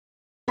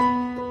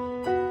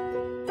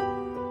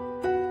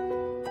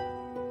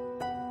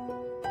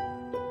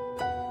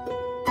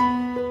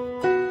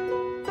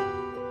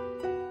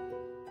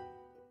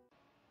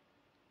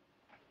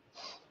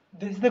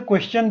is the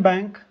question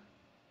bank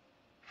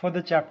for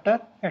the chapter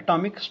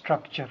Atomic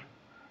Structure,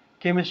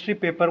 Chemistry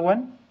Paper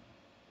 1,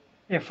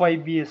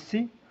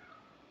 F.Y.B.Sc,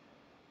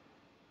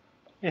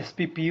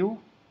 SPPU,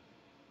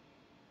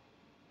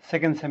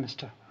 second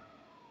semester.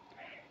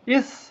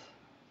 इस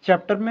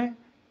chapter में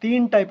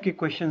 3 type के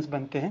questions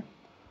बनते हैं,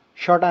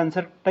 short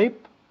answer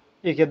type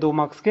 1 या 2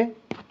 marks के,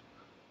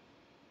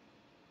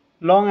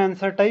 long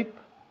answer type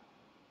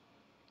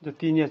जो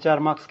 3 या 4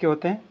 मार्क्स के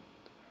होते हैं,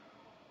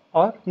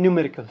 और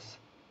numericals.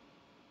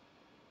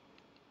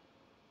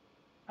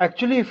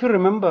 Actually if you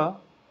remember,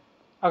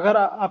 अगर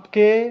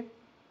आपके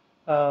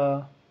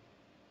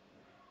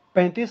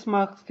 35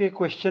 मार्क्स के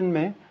क्वेश्चन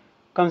में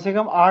कम से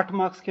कम 8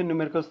 मार्क्स के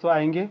न्यूमेरिकल्स तो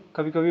आएंगे,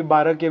 कभी कभी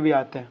 12 के भी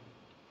आते हैं,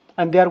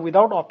 and they are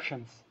without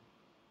options.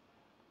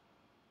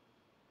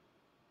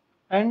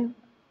 And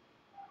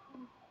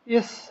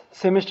इस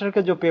सेमेस्टर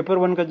का जो पेपर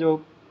 1 का जो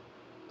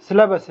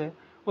सिलेबस है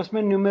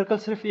उसमें न्यूमेरिकल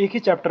सिर्फ एक ही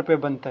चैप्टर पे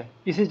बनता है,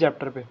 इसी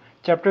चैप्टर पे।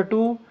 चैप्टर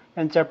 2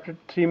 एंड चैप्टर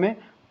 3 में,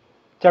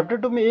 चैप्टर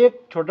 2 में एक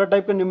छोटा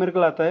टाइप का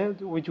न्यूमेरिकल आता है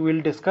विच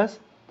विल डिस्कस,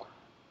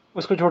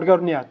 उसको छोड़ के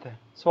और नहीं आता है।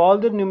 So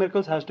all the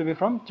numericals has to be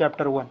from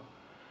chapter 1,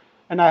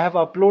 and I have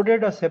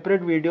uploaded a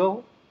separate video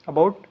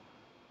about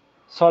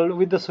solve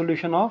with the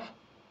solution of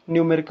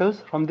numericals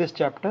from this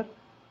chapter.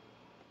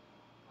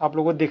 आप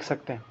लोगों को देख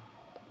सकते हैं।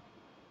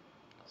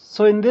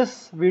 So in this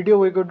video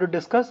we are going to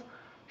discuss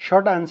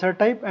short answer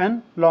type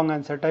and long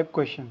answer type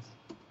questions.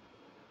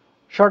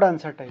 Short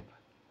answer type.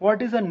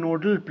 What is a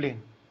nodal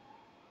plane?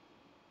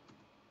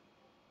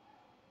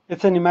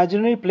 It's an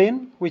imaginary plane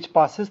which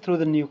passes through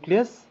the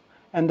nucleus,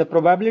 and the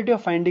probability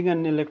of finding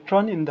an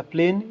electron in the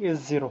plane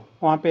is 0.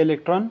 वहाँ पे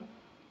electron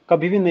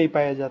कभी भी नहीं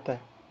पाया जाता है।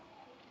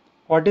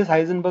 What is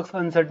Heisenberg's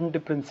uncertainty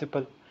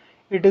principle?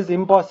 It is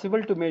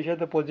impossible to measure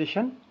the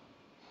position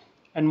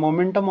and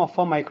momentum of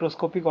a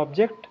microscopic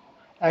object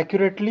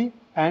accurately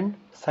and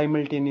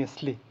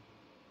simultaneously.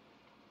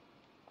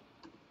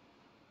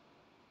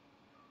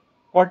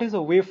 What is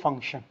a wave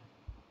function?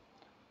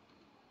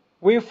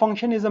 Wave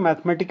function is a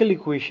mathematical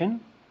equation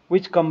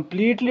which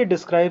completely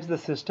describes the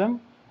system,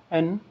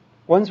 and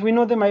once we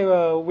know the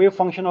wave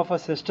function of a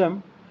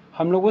system,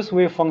 हम लोग उस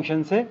wave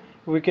function से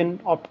we can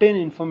obtain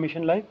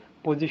information like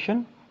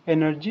position,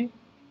 energy,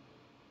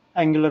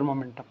 angular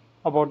momentum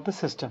about the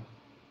system.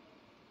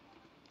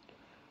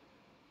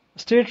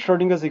 State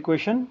Schrodinger's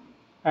equation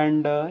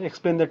and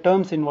explain the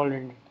terms involved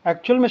in it.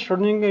 Actual में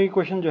Schrodinger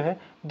equation जो है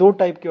 2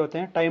 type के होते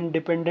हैं, टाइम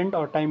डिपेंडेंट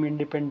और टाइम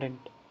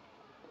इंडिपेंडेंट।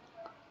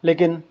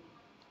 लेकिन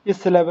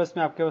इस सिलेबस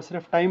में आपके पास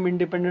सिर्फ टाइम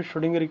इंडिपेंडेंट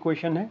Schrodinger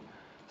equation है।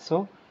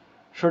 सो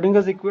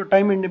Schrodinger's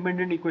time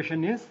independent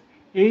equation is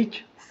H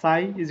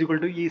psi is equal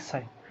to E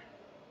psi।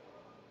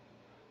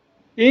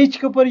 H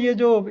के ऊपर ये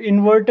जो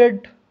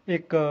इन्वर्टेड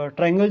एक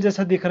ट्राइंगल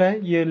जैसा दिख रहा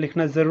है, ये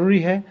लिखना जरूरी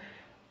है।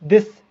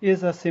 This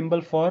is a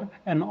symbol for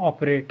an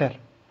operator.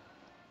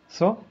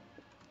 So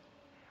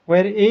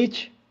where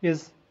H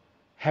is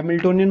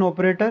Hamiltonian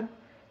operator,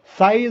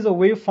 Sai is a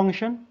wave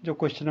function जो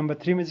क्वेश्चन नंबर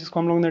 3 में जिसको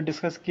हम लोगों ने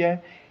डिस्कस किया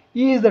है,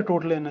 E is the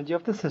total energy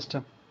of the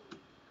system.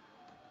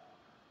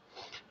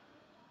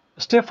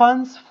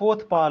 Stefan's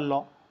fourth power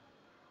law.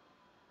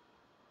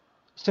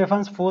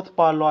 Stefan's fourth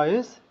power law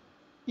is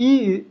E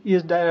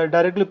is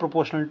directly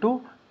proportional to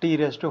T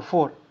raised to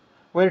 4,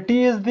 where T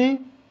is the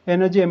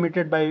energy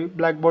emitted by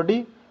black body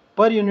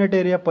per unit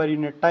area per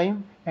unit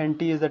time, and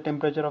T is the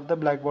temperature of the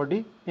black body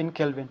in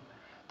Kelvin.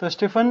 तो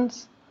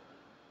Stephen's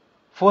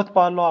fourth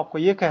power law आपको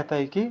ये कहता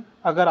है कि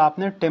अगर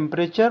आपने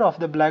temperature of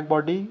the black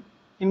body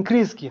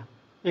increase किया,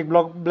 एक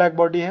ब्लैक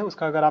बॉडी है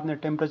उसका अगर आपने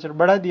टेम्परेचर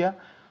बढ़ा दिया,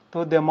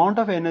 तो the amount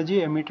of energy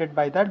emitted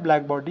by that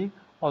black body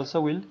also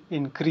will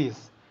increase,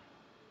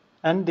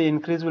 and the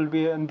increase will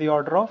be in the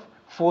order of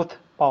 4th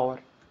power.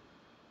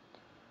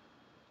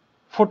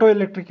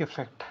 Photoelectric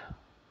effect.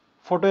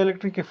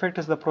 Photoelectric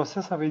effect is the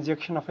process of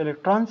ejection of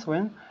electrons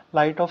when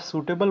light of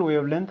suitable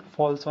wavelength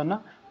falls on a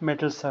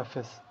metal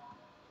surface.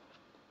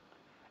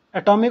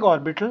 Atomic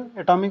orbital.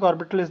 Atomic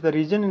orbital is the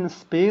region in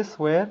space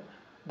where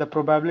the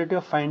probability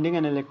of finding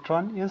an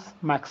electron is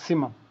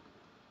maximum.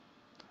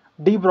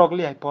 De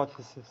Broglie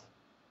hypothesis.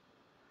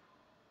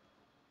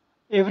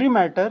 Every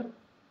matter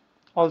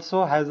also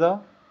has a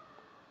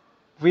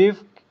wave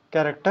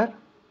character,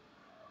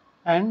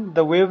 and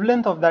the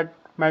wavelength of that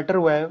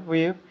matter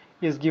wave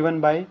is given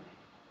by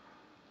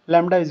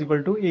lambda is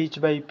equal to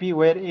h by p,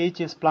 where h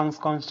is Planck's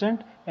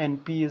constant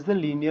and p is the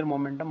linear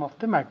momentum of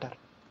the matter.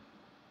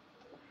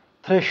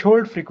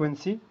 Threshold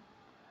frequency.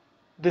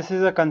 This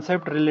is a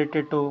concept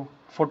related to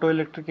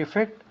photoelectric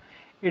effect.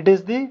 It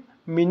is the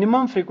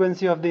minimum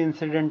frequency of the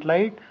incident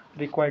light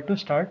required to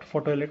start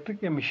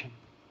photoelectric emission.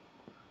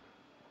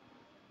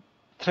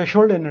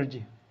 Threshold energy.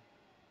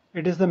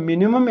 It is the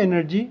minimum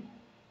energy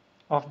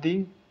of the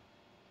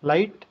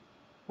light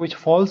which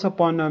falls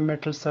upon a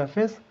metal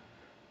surface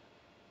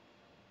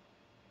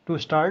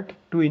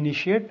to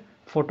initiate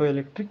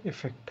photoelectric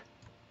effect.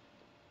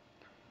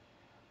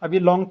 अब ये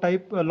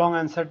long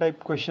answer type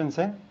questions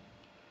है।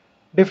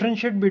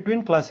 Differentiate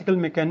between classical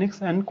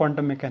mechanics and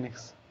quantum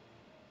mechanics.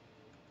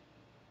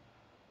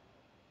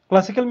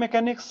 Classical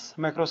mechanics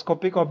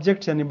macroscopic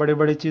objects यानी बड़े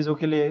बड़े चीज़ों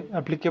के लिए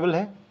applicable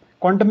है.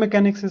 Quantum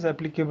mechanics is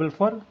applicable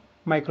for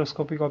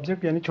microscopic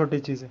object यानी छोटी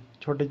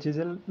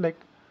चीज़ें like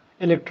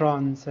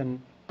electrons and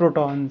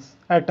protons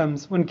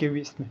atoms उनके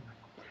भी इसमें.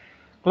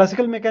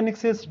 Classical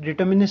mechanics is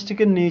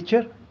deterministic in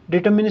nature.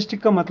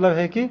 Deterministic का मतलब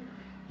है कि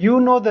you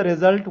know the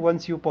result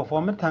once you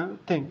perform a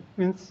thing,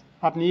 means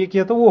आपने ये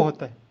किया तो वो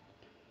होता है,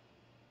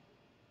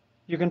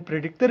 you can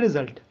predict the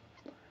result.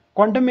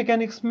 Quantum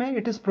mechanics में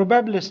इट इज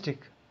प्रोबेबिलिस्टिक.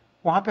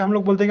 वहां पे हम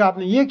लोग बोलते हैं कि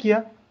आपने ये किया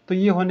तो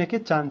ये होने के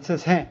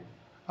चांसेस हैं.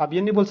 आप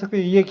ये नहीं बोल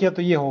सकते ये किया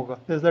तो ये होगा.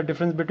 This is the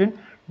difference between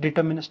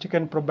deterministic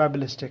and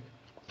probabilistic.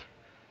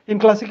 In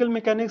classical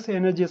mechanics,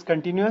 energy is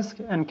continuous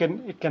and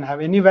it can have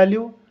any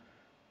value.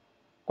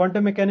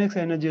 Quantum mechanics,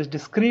 energy is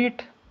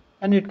discrete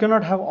and it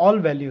cannot have all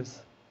values.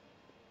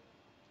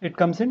 It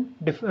comes in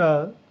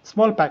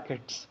small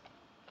packets.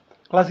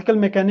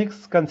 Classical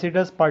mechanics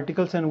considers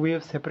particles and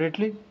waves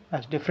separately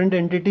as different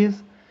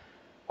entities.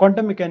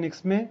 Quantum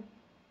mechanics में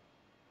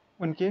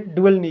उनके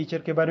dual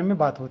nature के बारे में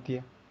बात होती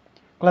है.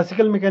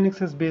 Classical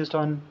mechanics is based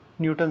on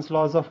Newton's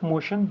laws of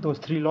motion, those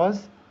three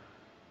laws,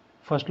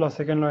 first law,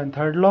 second law and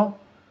third law.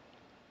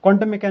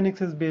 Quantum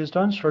mechanics is based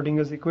on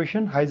Schrodinger's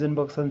equation,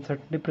 Heisenberg's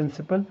uncertainty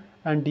principle,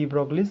 and de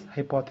Broglie's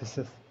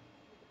hypothesis.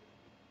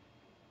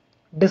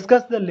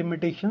 Discuss the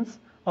limitations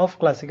of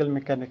classical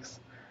mechanics.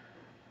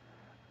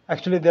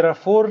 Actually, there are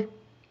 4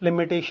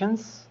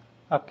 limitations.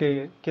 आपके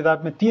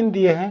किताब में 3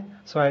 दिए हैं,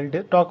 so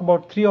I'll talk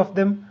about 3 of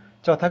them.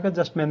 चौथा का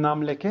just मैं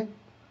नाम लेके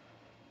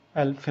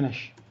I'll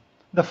finish.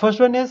 The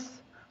first one is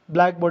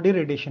black body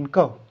radiation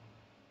curve.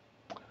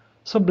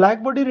 So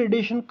black body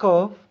radiation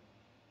curve,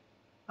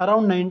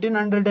 around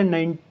 1900 and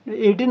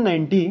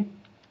 1890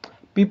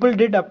 people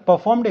did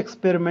performed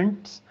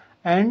experiments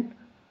and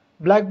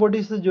black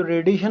body से जो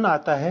radiation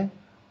आता है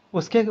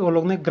उसके वो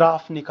लोग ने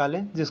ग्राफ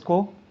निकाले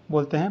जिसको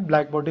बोलते हैं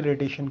ब्लैक बॉडी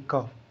रेडिएशन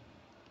कर्व.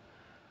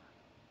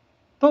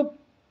 तो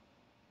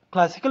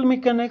classical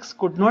mechanics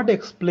could not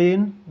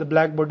explain the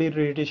black body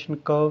radiation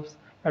curves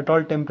at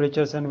all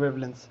temperatures and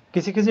wavelengths.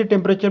 किसी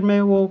टेम्परेचर में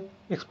वो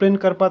एक्सप्लेन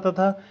कर पाता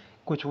था,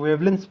 कुछ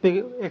वेवलेंथ्स पे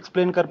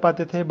एक्सप्लेन कर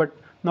पाते थे, but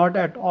not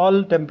at all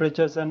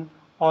temperatures and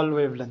all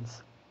wavelengths.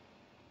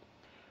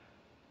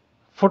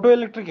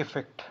 Photoelectric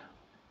effect.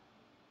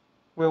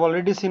 We have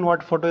already seen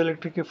what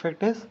photoelectric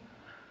effect is.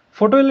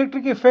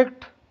 Photoelectric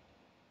effect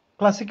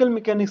classical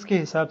mechanics के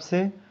हिसाब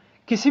से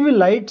किसी भी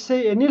लाइट से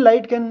any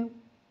light can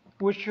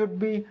which should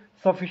be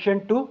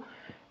sufficient to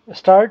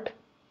start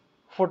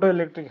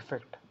photoelectric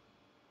effect.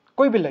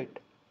 कोई भी light.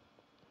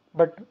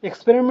 But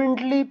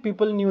experimentally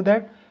people knew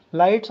that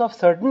lights of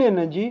certain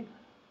energy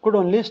could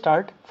only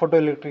start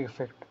photoelectric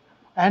effect,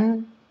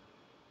 and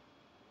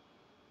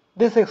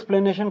this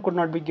explanation could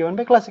not be given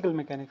by classical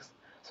mechanics.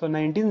 So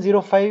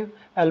 1905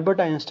 Albert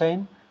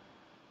Einstein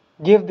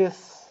gave this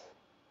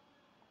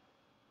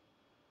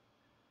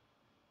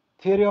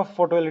theory of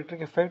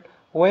photoelectric effect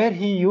where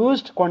he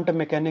used quantum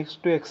mechanics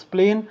to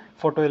explain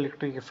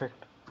photoelectric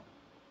effect.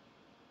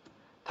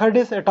 Third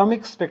is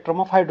atomic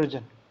spectrum of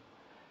hydrogen.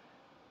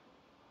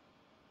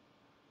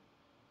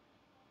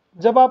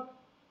 जब आप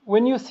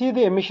when you see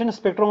the emission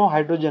spectrum of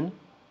hydrogen,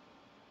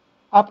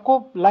 आपको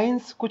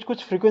lines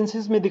कुछ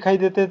frequencies में दिखाई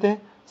देते थे,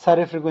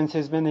 सारे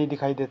frequencies में नहीं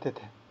दिखाई देते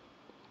थे.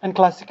 And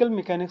classical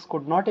mechanics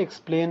could not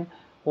explain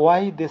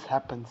why this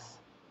happens,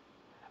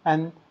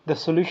 and the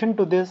solution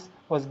to this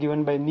was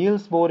given by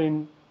Niels Bohr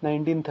in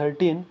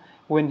 1913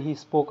 when he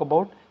spoke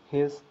about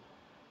his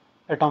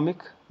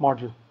atomic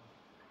model.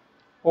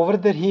 Over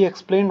there he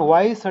explained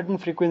why certain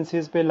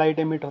frequencies पे light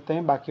emit होते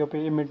हैं, बाकियों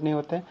पे emit नहीं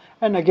होते हैं,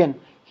 and again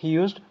he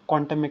used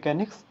quantum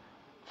mechanics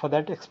for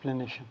that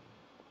explanation.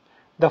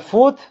 The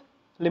fourth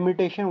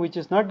limitation, which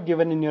is not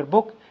given in your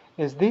book,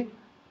 is the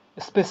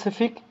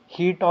specific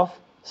heat of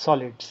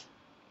solids,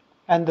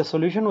 and the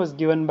solution was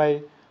given by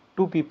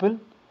 2 people,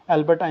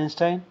 Albert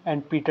Einstein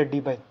and Peter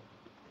Debye.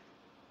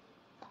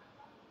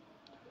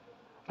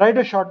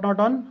 Write a short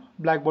note on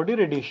black body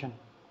radiation.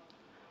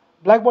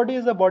 Black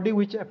body is a body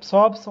which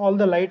absorbs all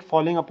the light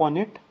falling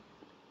upon it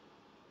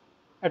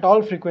at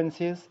all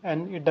frequencies,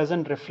 and it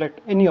doesn't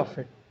reflect any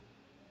of it.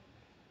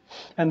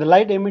 And the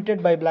light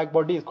emitted by black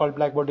body is called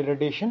black body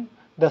radiation.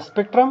 The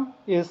spectrum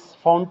is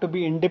found to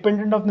be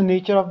independent of the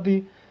nature of the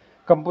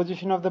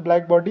composition of the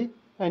black body,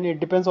 and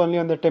it depends only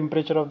on the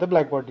temperature of the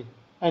black body.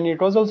 And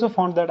it was also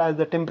found that as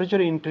the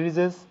temperature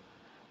increases,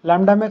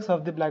 lambda max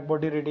of the black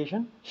body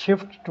radiation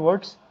shifts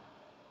towards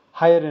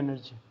higher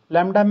energy.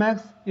 Lambda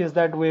max is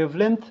that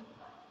wavelength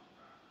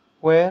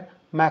where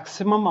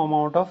maximum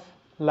amount of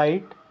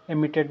light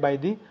emitted by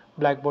the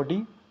black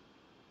body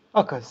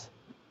occurs.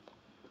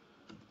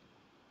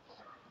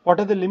 What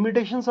are the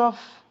limitations of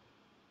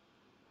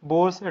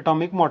Bohr's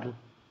atomic model?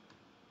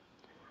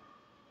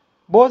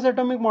 Bohr's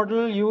atomic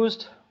model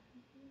used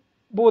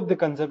both the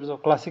concepts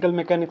of classical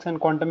mechanics and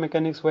quantum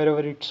mechanics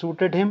wherever it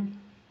suited him.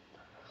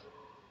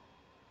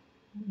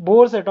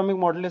 Bohr's atomic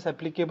model is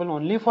applicable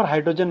only for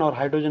hydrogen or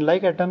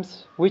hydrogen-like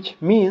atoms, which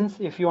means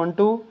if you want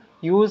to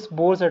use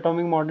Bohr's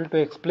atomic model to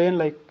explain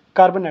like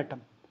carbon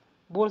atom,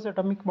 Bohr's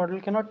atomic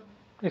model cannot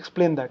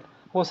explain that.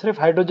 वो सिर्फ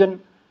hydrogen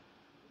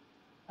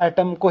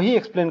atom को ही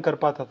explain कर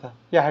पाता था,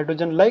 या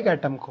hydrogen like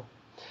atom को.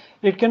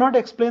 It can not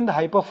explain the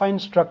hyperfine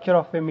structure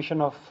of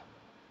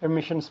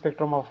emission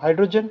spectrum of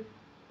hydrogen.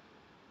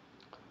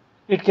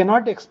 It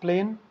cannot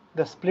explain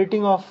the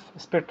splitting of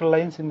spectral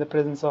lines in the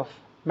presence of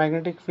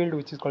magnetic field,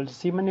 which is called the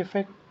Zeeman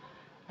effect.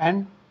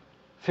 And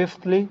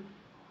fifthly,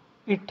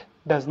 it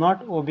does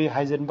not obey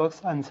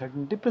Heisenberg's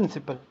uncertainty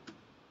principle.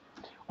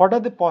 What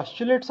are the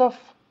postulates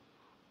of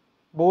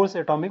Bohr's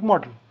atomic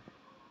model?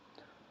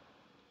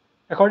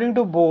 According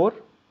to Bohr,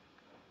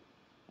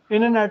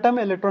 in an atom,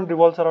 electron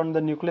revolves around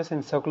the nucleus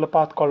in circular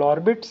path called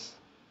orbits.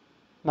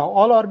 Now,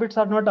 all orbits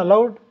are not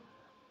allowed.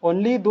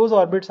 Only those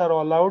orbits are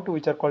allowed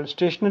which are called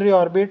stationary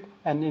orbit,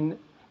 and in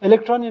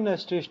electron in a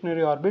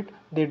stationary orbit,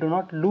 they do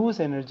not lose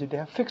energy, they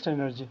have fixed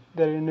energy,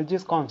 their energy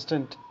is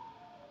constant.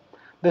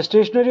 The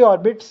stationary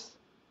orbits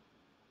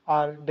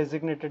are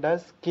designated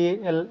as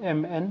K, L,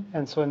 M, N,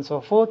 and so on and so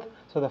forth.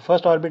 So the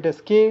first orbit is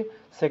K,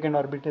 second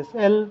orbit is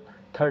L,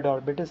 third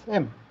orbit is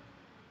M.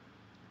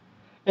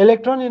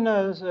 Electron in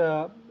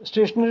a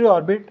stationary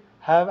orbit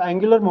have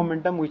angular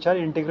momentum which are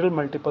integral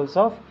multiples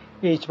of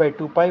h by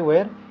 2 pi,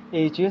 where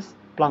h is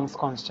Planck's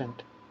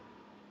constant.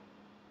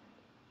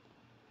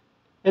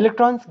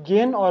 Electrons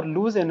gain or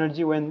lose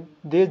energy when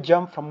they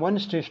jump from one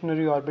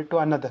stationary orbit to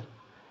another,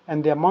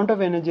 and the amount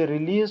of energy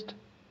released,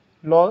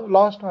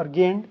 lost or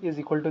gained is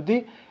equal to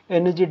the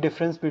energy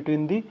difference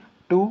between the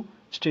two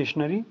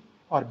stationary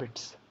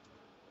orbits.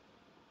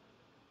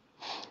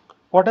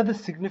 What are the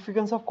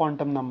significance of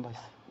quantum numbers?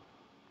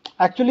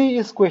 Actually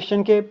इस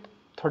question के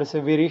थोड़े से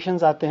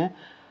variations आते हैं.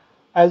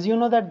 As you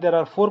know that there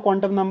are 4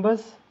 quantum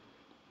numbers: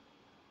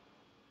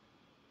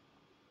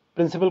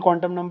 principal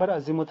quantum number,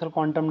 azimuthal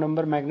quantum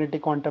number,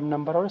 magnetic quantum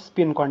number और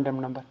spin quantum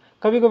number.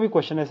 कभी कभी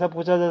question ऐसा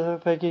पूछा जा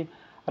सकता है कि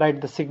right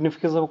the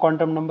significance of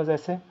quantum numbers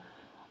ऐसे,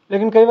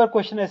 लेकिन कई बार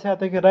क्वेश्चन ऐसे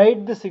आता है कि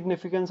right the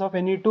significance of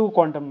any 2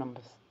 quantum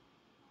numbers.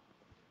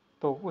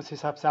 तो उस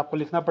हिसाब से आपको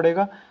लिखना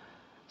पड़ेगा.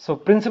 सो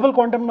प्रिंसिपल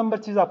क्वांटम नंबर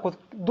चीज आपको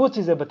 2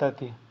 चीजें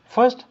बताती है.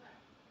 First,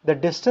 the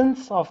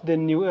distance of the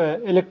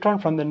electron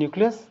from the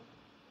nucleus,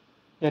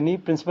 यानी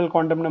प्रिंसिपल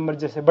क्वांटम नंबर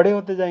जैसे बड़े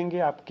होते जाएंगे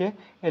आपके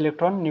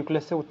इलेक्ट्रॉन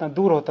न्यूक्लियस से उतना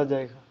दूर होता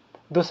जाएगा.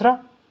 दूसरा,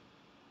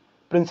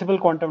 principal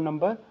quantum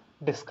number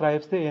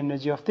describes the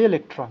energy of the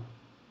electron.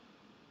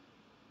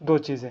 2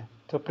 चीजें.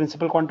 तो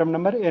प्रिंसिपल क्वांटम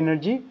नंबर,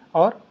 एनर्जी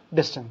और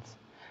distance.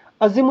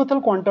 Azimuthal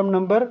quantum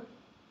number,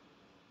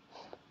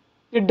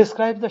 it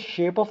describes the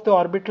shape of the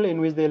orbital in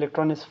which the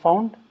electron is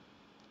found,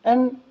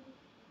 and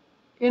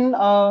in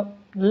a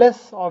less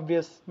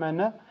obvious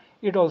manner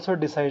it also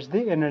decides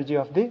the energy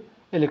of the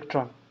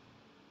electron,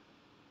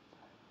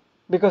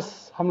 because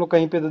हम लोग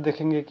कहीं पे तो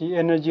देखेंगे कि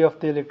energy of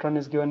the electron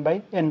is given by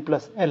n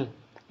plus l.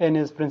 n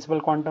is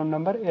principal quantum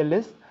number, l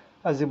is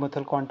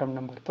azimuthal quantum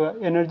number. तो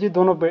energy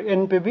दोनों पे,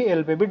 n पे भी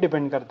l पे भी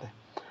depend करते हैं.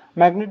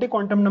 Magnetic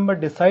quantum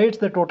number decides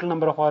the total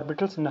number of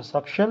orbitals in a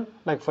subshell.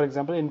 Like for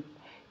example in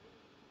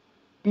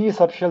p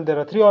subshell there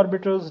are 3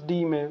 orbitals,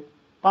 d में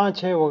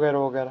 5 है, वगैरह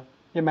वगैरह.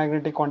 ये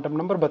मैग्नेटिक क्वांटम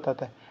नंबर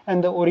बताता है.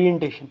 एंड द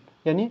ओरिएंटेशन,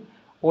 यानी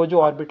वो जो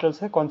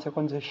ऑर्बिटल्स है कौन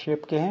से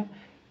शेप के हैं,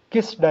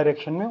 किस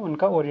डायरेक्शन में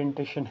उनका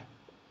ओरिएंटेशन है.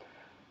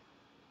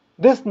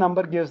 This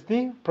number gives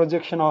the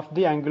projection of the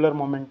angular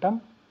momentum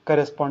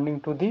corresponding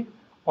to the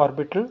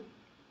orbital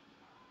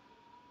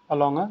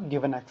along a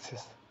given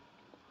axis.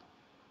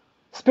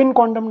 Spin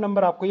quantum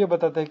number आपको ये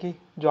बताता है कि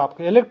जो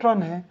आपके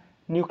इलेक्ट्रॉन है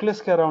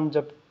न्यूक्लियस के अराउंड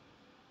जब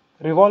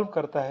रिवॉल्व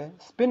करता है,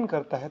 स्पिन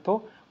करता है, तो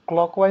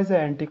क्लॉकवाइज या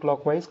एंटी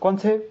क्लॉकवाइज कौन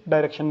से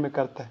डायरेक्शन में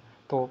करता है.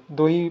 तो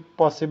 2 ही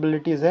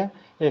पॉसिबिलिटीज है,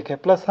 एक है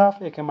प्लस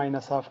हाफ, एक है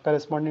minus half,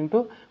 corresponding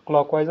to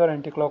clockwise और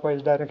anti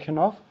clockwise direction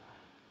of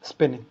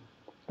spinning.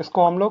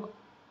 इसको हम लोग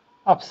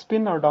अप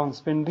स्पिन और डाउन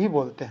स्पिन भी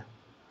बोलते हैं.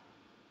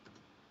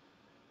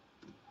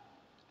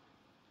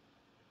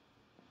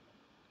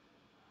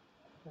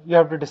 You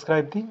have to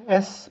describe the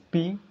s,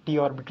 p, d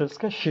orbitals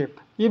के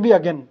shape. ये भी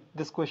again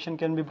this question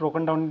can be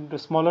broken down into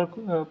smaller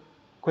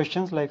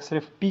questions, like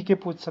सिर्फ p के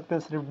पूछ सकते हैं,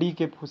 सिर्फ d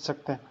के पूछ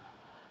सकते हैं.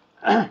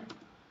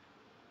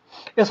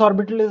 s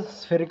orbital is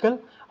spherical,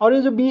 और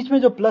ये जो बीच में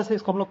जो प्लस है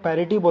इसको हम लोग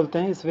पैरिटी बोलते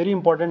हैं. It's very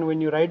important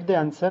when you right the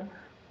answer,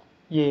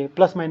 ये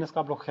प्लस माइनस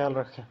का आप लोग ख्याल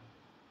रखें.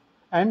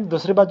 एंड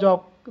दूसरी बात जो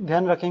आप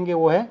ध्यान रखेंगे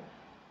वो है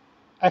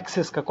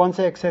एक्सिस का, कौन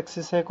सा एक्स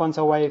एक्सिस है, कौन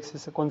सा वाई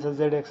एक्सिस है, कौन सा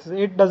जेड एक्सिस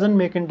है. It doesn't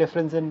make in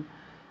difference in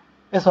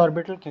S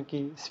orbital,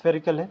 क्योंकि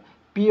स्फेरिकल है.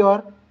 पी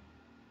और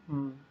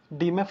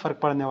डी में फर्क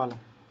पड़ने वाला.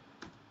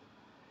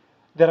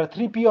 There are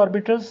 3 p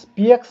orbitals.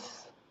 px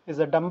is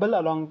a dumbbell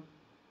along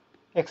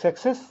x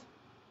axis,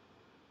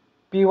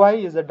 py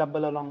is a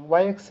dumbbell along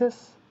y axis,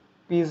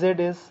 pz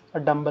is a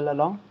dumbbell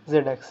along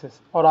z axis.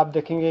 और आप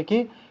देखेंगे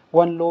कि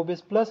one lobe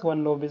is plus,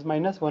 one lobe is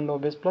minus, one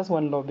lobe is plus,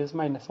 one lobe is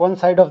minus, one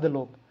side of the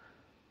lobe.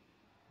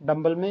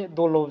 Dumbbell में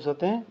 2 lobes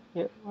होते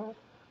हैं,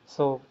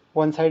 so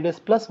one side is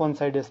plus, one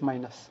side is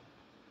minus.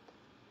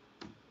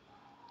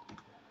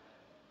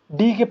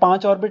 d के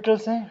 5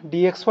 orbitals हैं,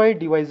 dxy,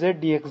 dyz,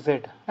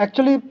 dxz.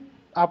 Actually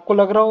आपको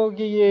लग रहा होगा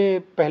कि ये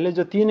पहले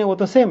जो 3 है वो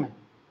तो सेम है.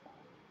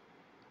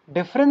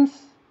 डिफरेंस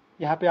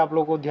यहाँ पे आप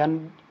लोगों को ध्यान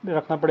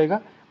रखना पड़ेगा.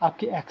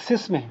 आपके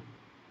एक्सिस में है।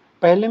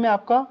 पहले में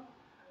आपका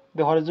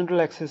the horizontal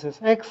axis is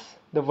x,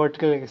 the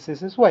vertical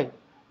axis is y,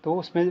 तो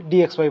उसमें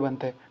dxy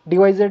बनता है।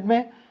 dyz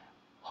में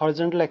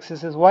horizontal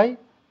axis is y,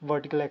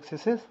 vertical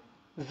axis is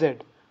z।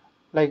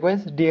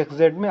 Likewise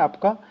dxz में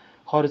आपका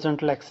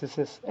horizontal axis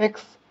is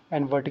x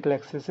and vertical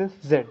axis is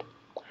z।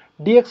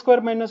 dx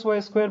square minus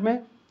Y square में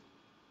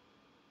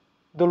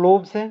दो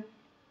lobes हैं,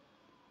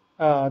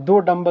 दो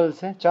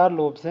डंबल्स हैं, चार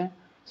लोब्स हैं।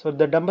 So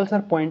the dumbbells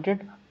are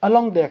pointed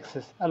along the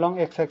axis, along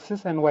x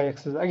axis and Y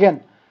axis. Again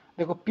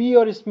देखो p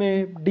और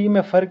इसमें d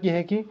में फर्क ये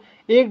है कि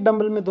एक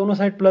डंबल में दोनों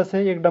साइड प्लस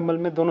है, एक डंबल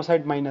में दोनों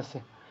साइड माइनस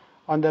है।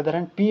 On the other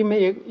hand p में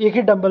एक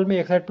ही डंबल में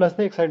एक साइड प्लस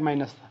था, एक साइड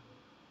माइनस था।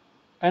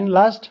 And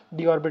last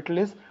d orbital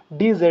is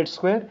dz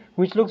square,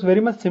 which looks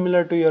very much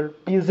similar to your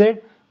pz,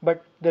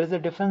 but there is a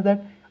difference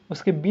that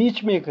उसके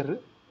बीच में एक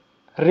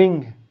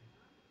रिंग है।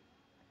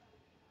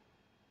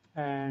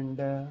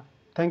 And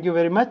thank you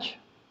very much.